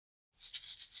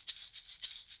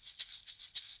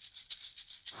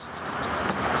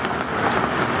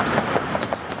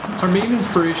Our main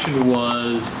inspiration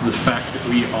was the fact that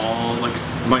we all, like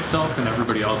myself and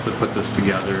everybody else that put this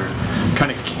together, kind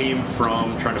of came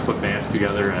from trying to put bands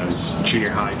together as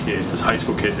junior high kids, as high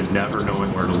school kids, and never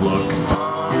knowing where to look.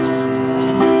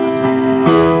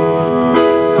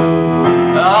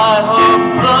 I hope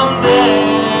someday.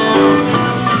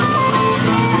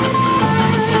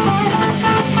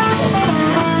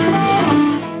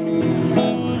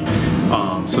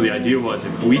 So the idea was,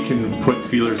 if we can put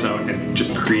feelers out and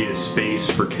just create a space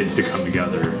for kids to come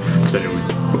together, that it would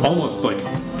almost like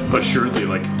assuredly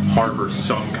like harbor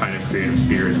some kind of creative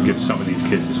spirit and give some of these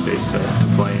kids a space to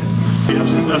play in.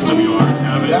 SWRs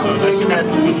have it, so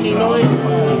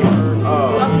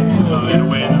in a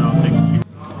way, I don't think.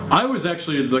 I was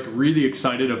actually like really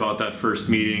excited about that first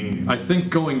meeting. I think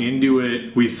going into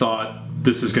it, we thought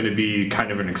this is going to be kind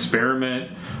of an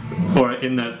experiment, or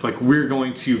in that like we're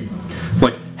going to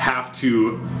like have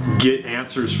to get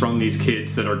answers from these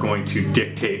kids that are going to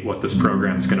dictate what this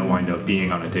program is going to wind up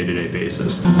being on a day-to-day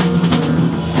basis.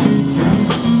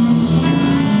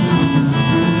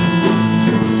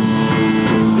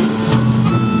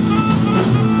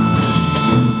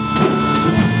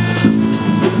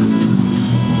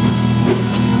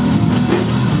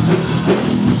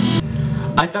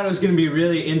 I thought it was going to be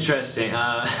really interesting.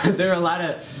 There are a lot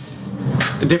of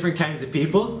different kinds of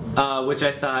people, which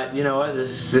I thought, you know what,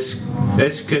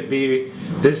 this could be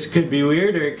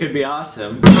weird, or it could be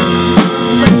awesome.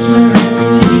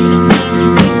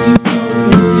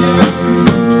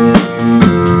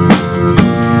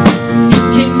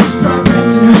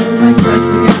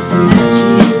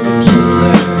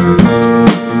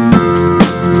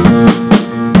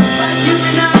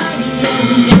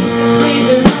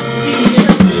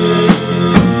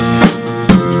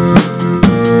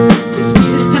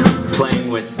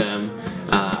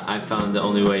 The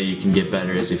only way you can get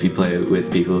better is if you play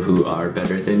with people who are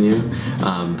better than you,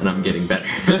 and I'm getting better.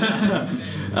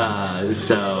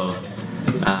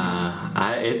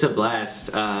 It's a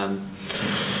blast.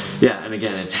 Yeah, and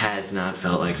again, it has not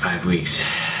felt like 5 weeks.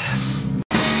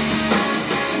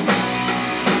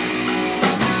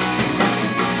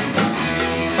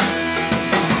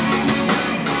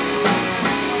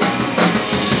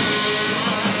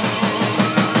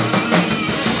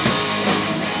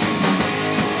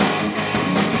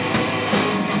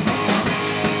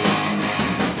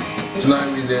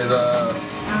 Tonight we did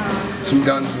some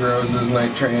Guns N' Roses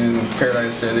Night Train in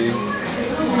Paradise City.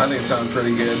 I think it sounded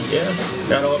pretty good. Yeah,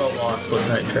 got a little lost with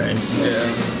Night Train.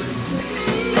 Yeah.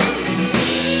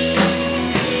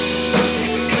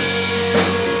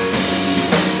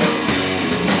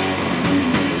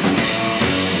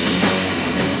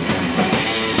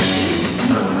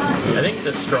 I think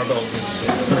the struggle is,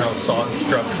 you know, song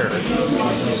structure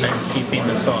and keeping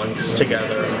the songs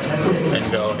together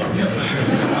and going. A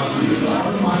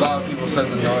lot of people said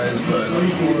the noise, but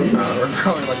we're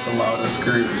probably like the loudest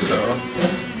group, so I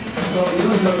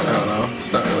don't know,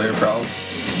 it's not really a problem.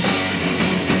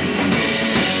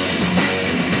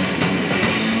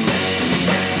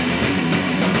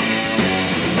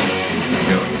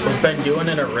 We've been doing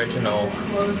an original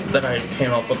that I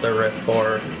came up with the riff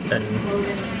for, and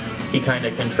he kind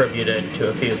of contributed to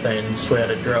a few things. We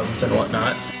added drums and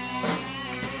whatnot.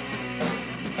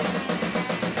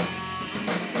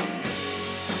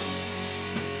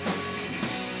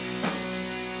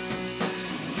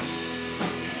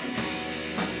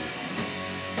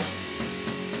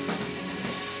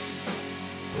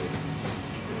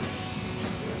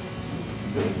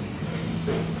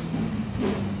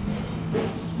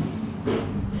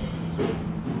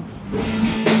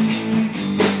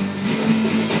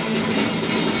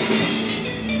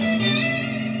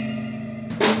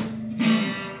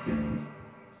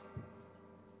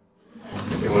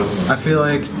 I feel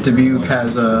like Dubuque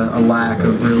has a lack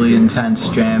of really intense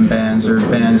jam bands, or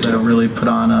bands that really put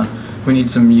on a. We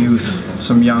need some youth,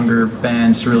 some younger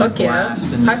bands to really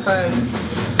blast. And high five.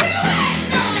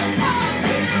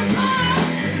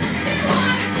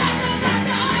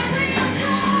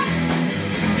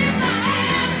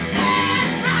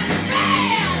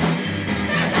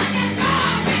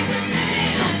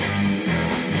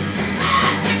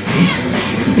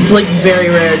 It's like very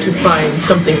rare to find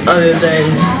something other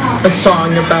than a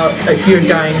song about your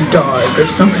dying dog or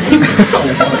something.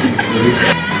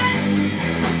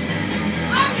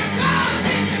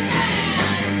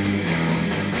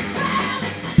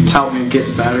 It's helped me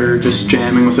get better just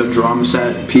jamming with a drum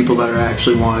set, people that are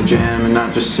actually want to jam and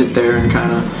not just sit there and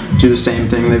kind of do the same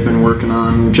thing they've been working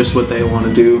on, just what they want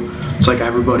to do. It's like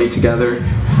everybody together,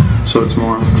 so it's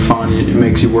more fun. It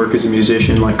makes you work as a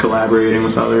musician, like collaborating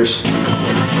with others.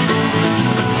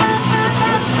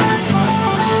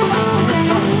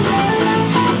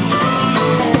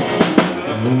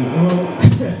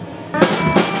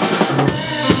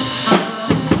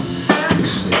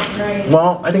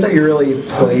 Well, I think we really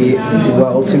play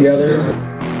well together.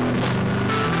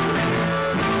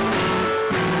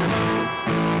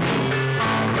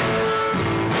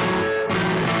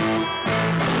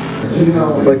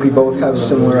 Like, we both have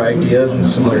similar ideas and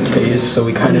similar tastes, so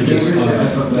we kind of just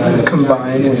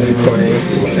combine when we play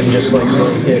and just like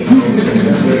really hit notes and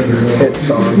hit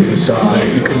songs and stuff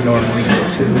that you could normally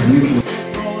get to.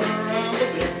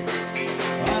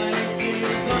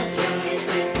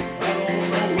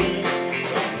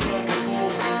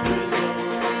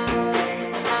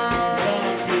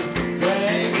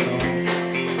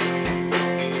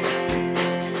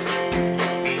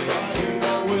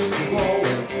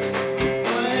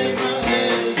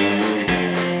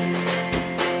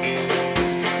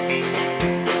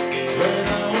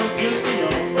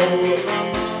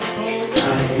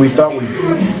 We thought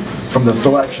from the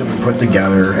selection we put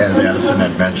together, as Addison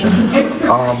had mentioned,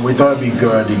 we thought it'd be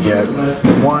good to get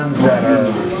ones that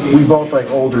are, we both like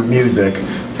older music,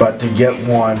 but to get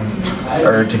one,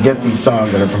 or to get these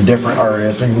songs that are from different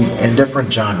artists and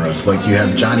different genres. Like you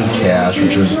have Johnny Cash,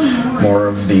 which is more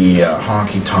of the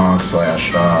honky tonk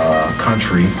slash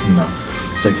country in the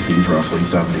 60s, roughly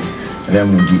 70s. And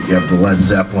then you have the Led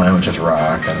Zeppelin, which is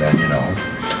rock, and then, you know,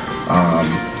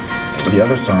 the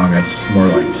other song that's more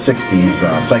like 60s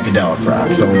psychedelic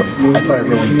rock, so I thought it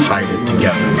really tied it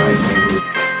together nice.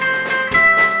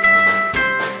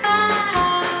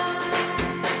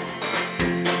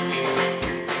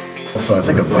 So I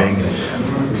think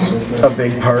a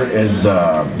big part is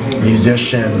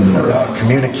musician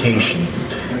communication.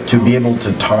 To be able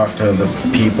to talk to the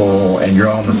people and you're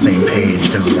all on the same page,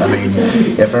 because I mean,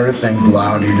 if everything's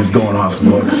loud, you're just going off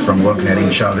looks from looking at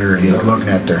each other and just looking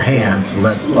at their hands. Well,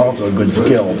 that's also a good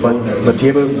skill. But to be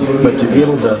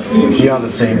able to be on the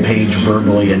same page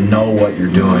verbally and know what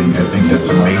you're doing, I think that's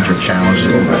a major challenge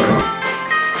to overcome.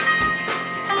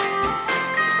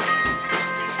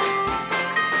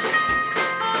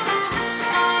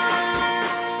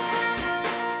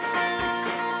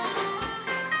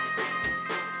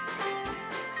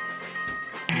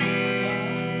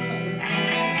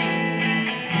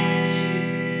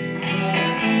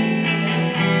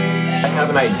 I have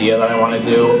an idea that I want to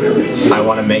do. I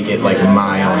want to make it like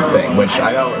my own thing, which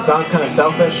I know it sounds kind of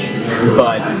selfish,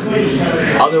 but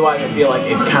otherwise I feel like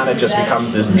it kind of just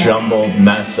becomes this jumbled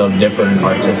mess of different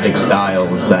artistic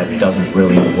styles that doesn't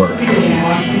really work.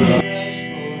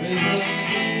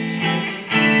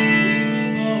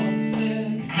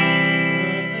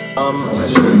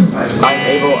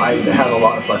 I have a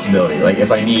lot of flexibility. Like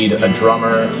if I need a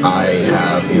drummer, I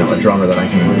have a drummer that I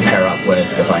can pair up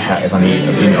with. If I need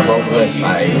a female vocalist,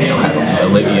 I have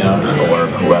Olivia or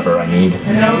whoever I need.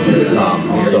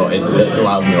 So it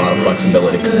allows me a lot of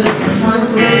flexibility.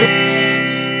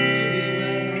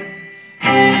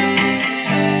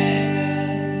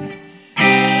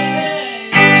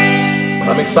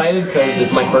 I'm excited because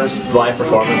it's my first live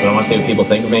performance and I want to see what people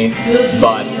think of me,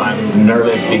 but I'm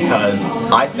nervous because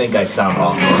I think I sound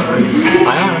awful.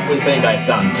 I honestly think I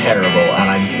sound terrible and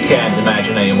I can't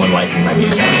imagine anyone liking my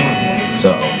music.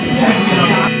 So...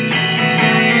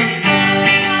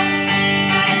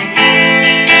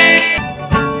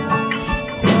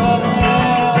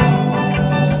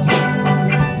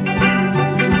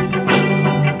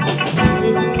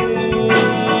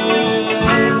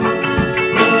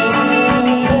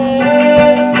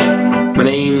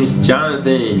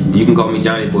 Jonathan, you can call me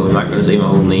Johnny Boy. I'm not gonna say my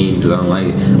whole name because I don't like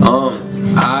it.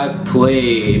 I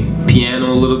played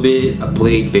piano a little bit. I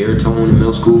played baritone in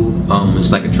middle school.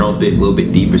 It's like a trumpet, a little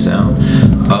bit deeper sound.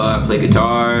 I play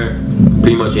guitar.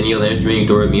 Pretty much any other instrument you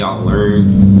throw at me, I'll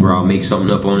learn, or I'll make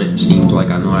something up on it. Seems like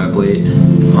I know how to play it.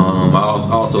 I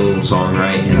also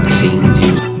songwrite and I sing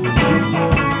too.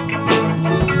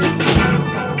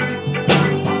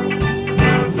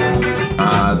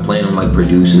 I plan on like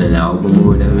producing an album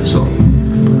or whatever, so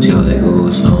see how that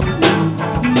goes.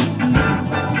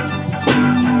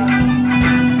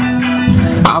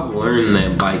 I've learned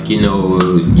that, like,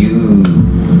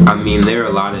 I mean, there are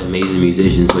a lot of amazing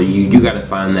musicians, so you gotta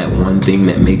find that one thing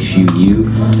that makes you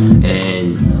you.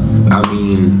 And I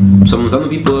mean, some of the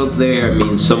people up there, I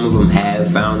mean, some of them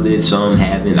have found it, some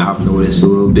haven't. I've noticed a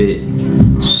little bit.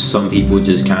 Some people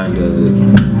just kind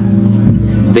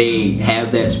of, they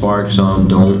have that spark, some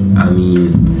don't. I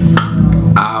mean,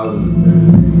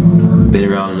 I've been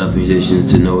around enough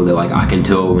musicians to know that, like, I can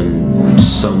tell when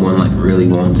someone like really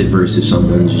wants it versus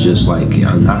someone's just like,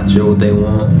 I'm not sure what they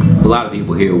want. A lot of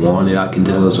people here want it, I can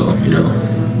tell, so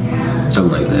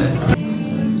something like that.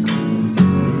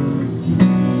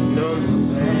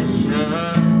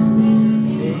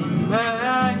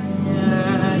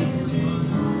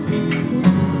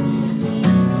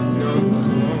 No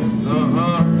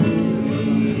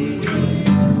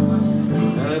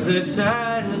the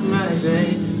side of my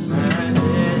bed.